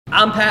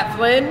I'm Pat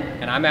Flynn.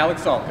 And I'm Aleks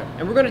Salkin.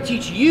 And we're going to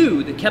teach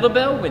you the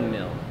Kettlebell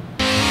Windmill.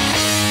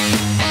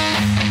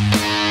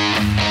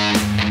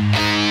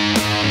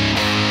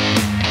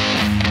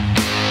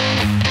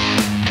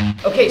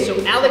 Okay, so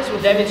Aleks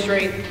will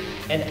demonstrate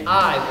and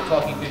I will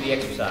talk you through the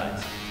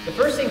exercise. The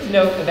first thing to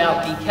note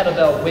about the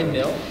Kettlebell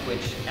Windmill,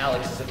 which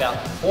Aleks is about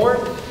to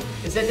perform,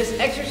 is that this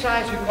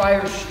exercise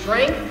requires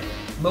strength,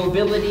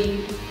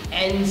 mobility,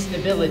 and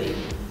stability.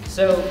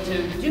 So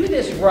to do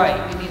this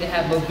right, you need to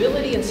have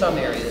mobility in some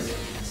areas,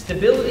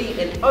 stability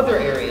in other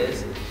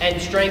areas,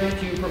 and strength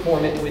to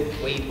perform it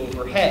with weight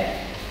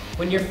overhead.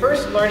 When you're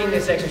first learning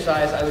this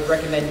exercise, I would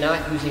recommend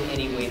not using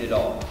any weight at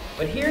all.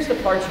 But here's the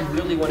parts you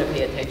really want to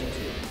pay attention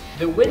to.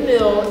 The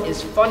windmill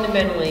is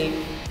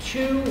fundamentally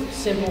two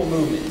simple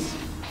movements.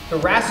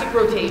 Thoracic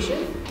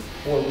rotation,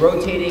 or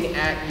rotating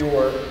at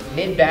your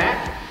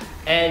mid-back,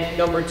 and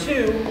number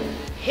two,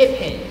 hip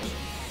hinge.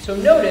 So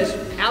notice,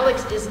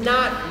 Aleks is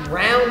not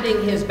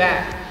rounding his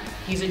back.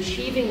 He's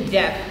achieving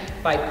depth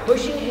by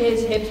pushing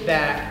his hips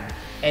back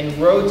and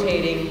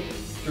rotating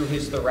through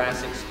his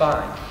thoracic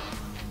spine.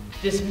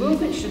 This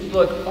movement should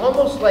look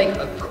almost like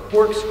a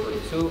corkscrew.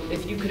 So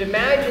if you could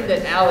imagine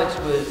that Aleks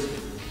was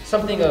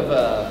something of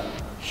a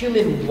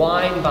human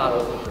wine bottle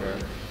opener,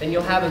 then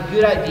you'll have a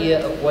good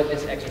idea of what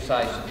this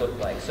exercise should look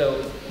like.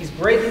 So he's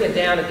breaking it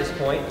down at this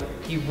point.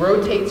 He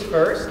rotates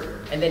first,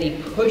 and then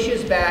he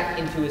pushes back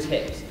into his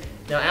hips.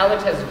 Now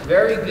Aleks has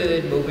very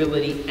good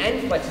mobility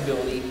and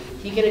flexibility.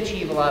 He can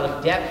achieve a lot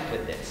of depth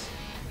with this.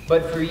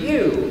 But for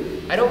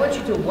you, I don't want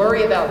you to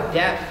worry about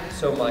depth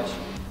so much.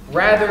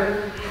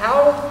 Rather,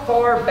 how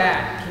far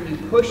back can you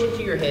push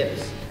into your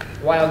hips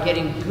while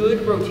getting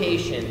good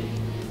rotation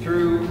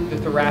through the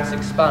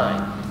thoracic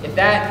spine? If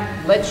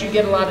that lets you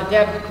get a lot of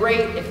depth,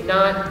 great. If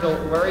not,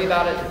 don't worry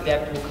about it. The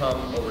depth will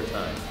come over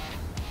time.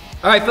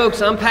 All right,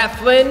 folks, I'm Pat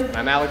Flynn. And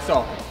I'm Aleks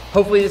Salkin.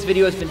 Hopefully this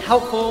video has been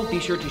helpful. Be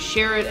sure to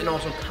share it and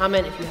also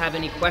comment if you have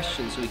any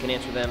questions so we can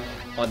answer them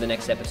on the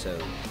next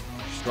episode.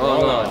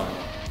 Strong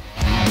on.